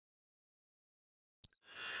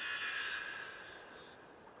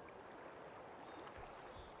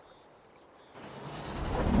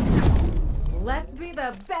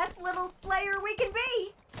the best little slayer we can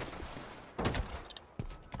be!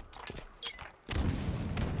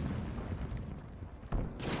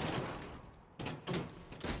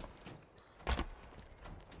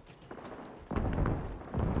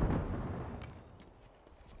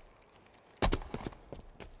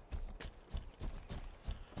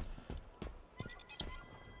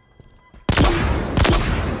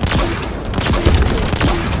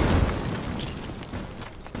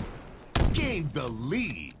 Gained the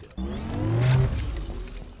lead.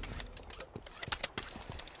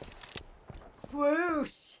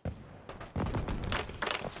 Whoosh!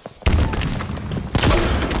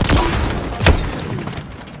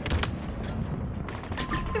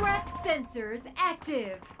 Threat sensors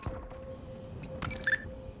active.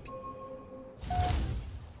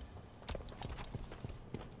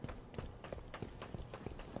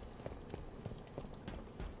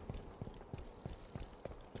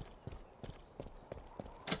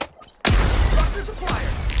 Thrusters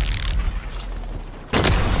acquired.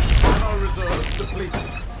 Ammo reserves depleted.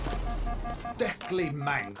 Deftly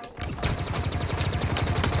mangled.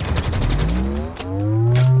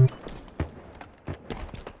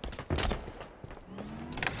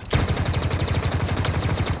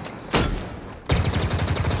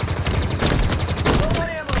 Low on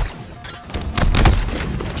ammo.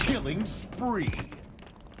 Killing spree.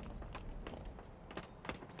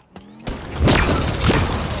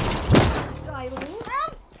 I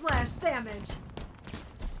love splash damage.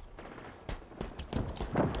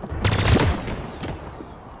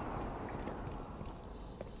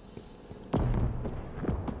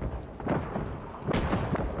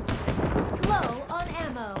 Low on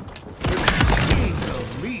ammo. Gained the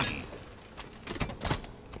lead.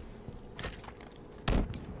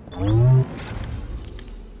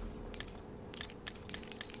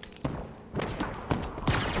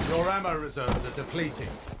 Your ammo reserves are depleting.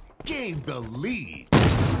 Gained the lead.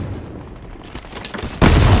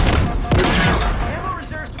 Ammo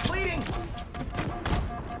reserves depleting.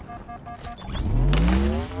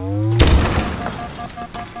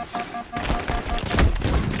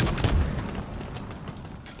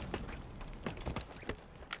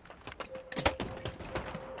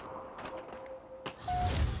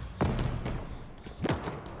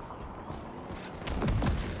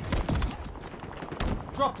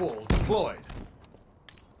 Drop wall deployed.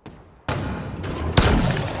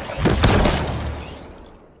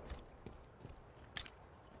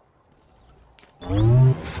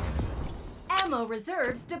 Ammo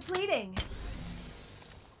reserves depleting.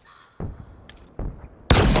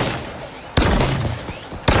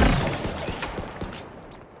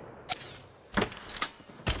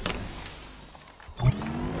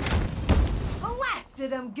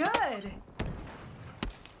 Blasted him good.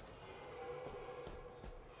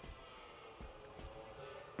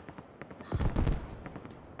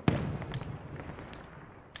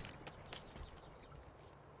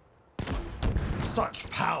 Such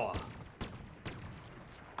power.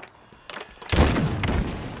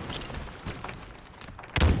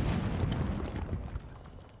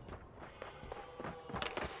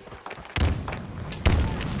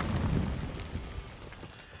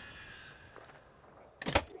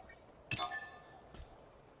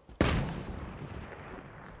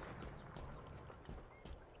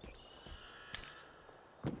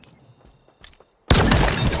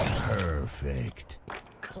 Perfect.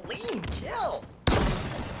 Clean kill.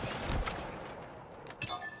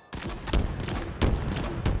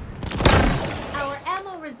 Our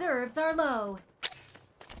ammo reserves are low.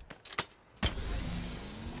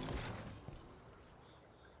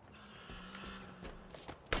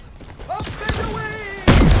 Up and away.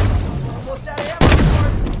 Almost out of ammo.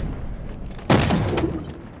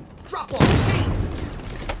 Drop off. Team.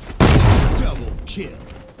 Double kill.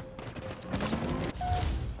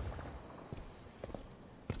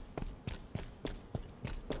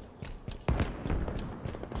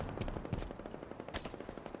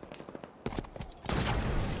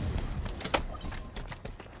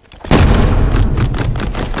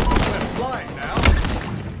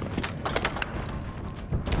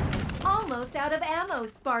 Almost out of ammo,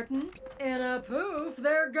 Spartan. In a poof,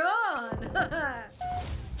 they're gone.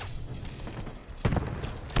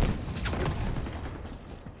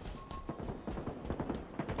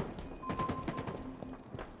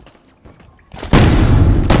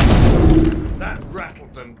 That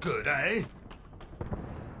rattled them good, eh?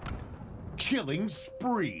 Killing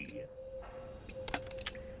spree.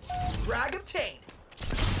 Frag obtained.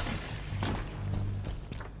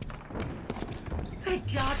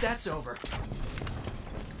 Thank God that's over.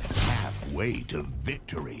 Halfway to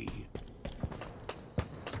victory.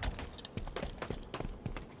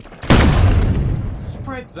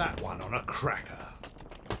 Spread that one on a cracker.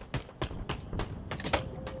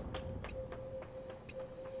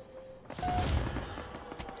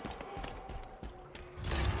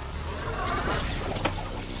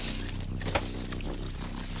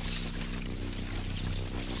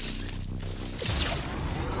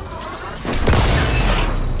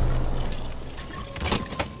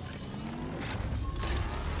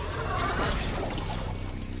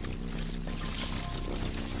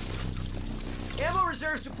 Ammo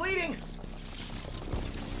reserves depleting.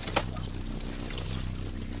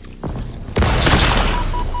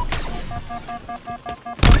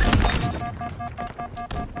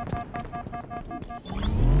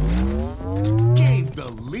 Gained the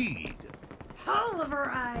lead.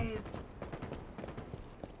 Pulverized.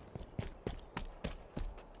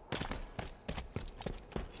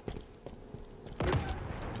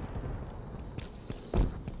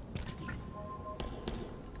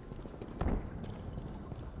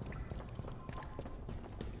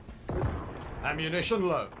 Ammunition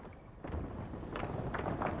low.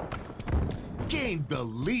 Gained the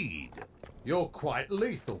lead. You're quite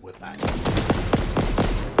lethal with that.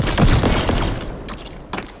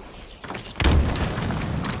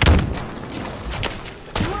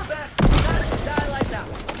 Do our best. Not to die like that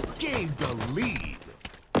one. Gained the lead.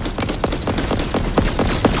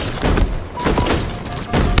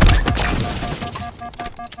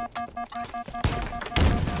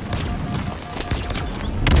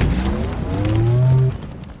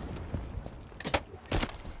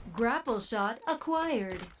 Grapple shot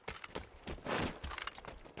acquired.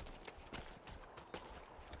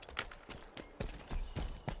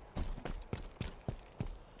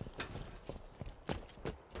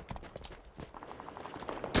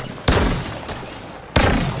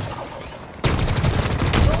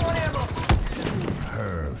 Low on ammo.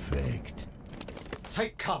 Perfect.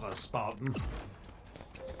 Take cover, Spartan.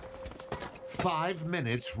 5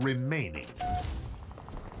 minutes remaining.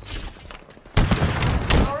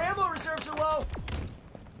 Our ammo reserves are low.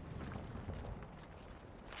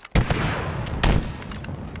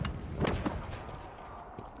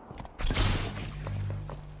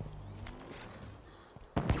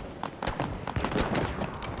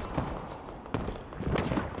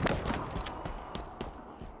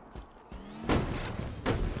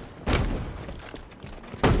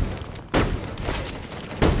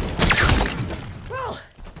 Well,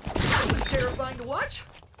 that was terrifying to watch.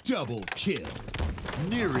 Double kill.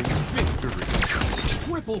 Nearing victory.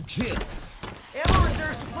 Triple kill. Ammo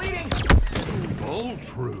reserves depleting. All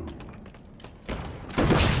true.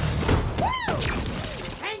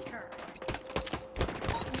 Tanker.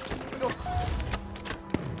 We go.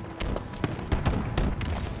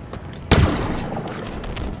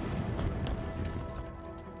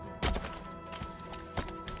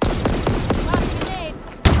 Tossing a nade.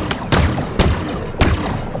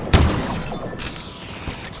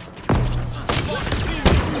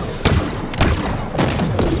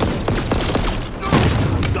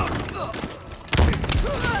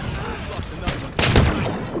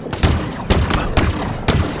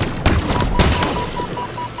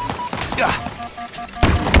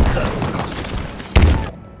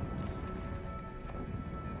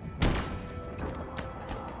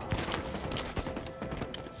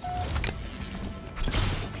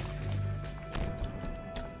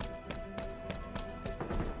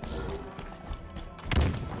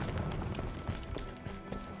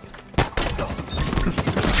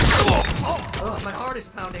 Oh, my heart is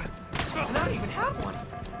pounding. And I don't even have one.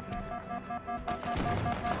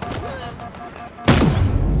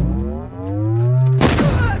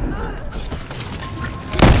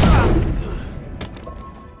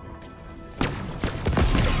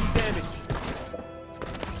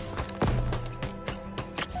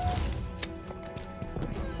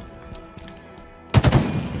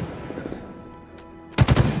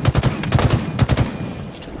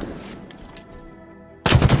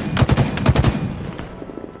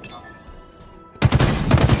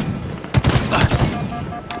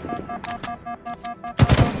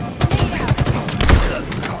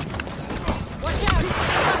 Watch out!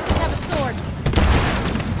 Hostiles have a sword.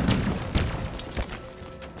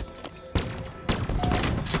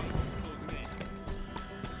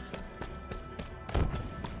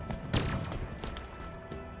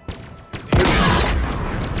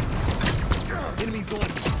 Enemies on.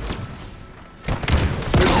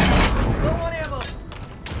 Low on ammo.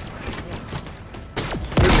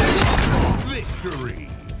 Victory.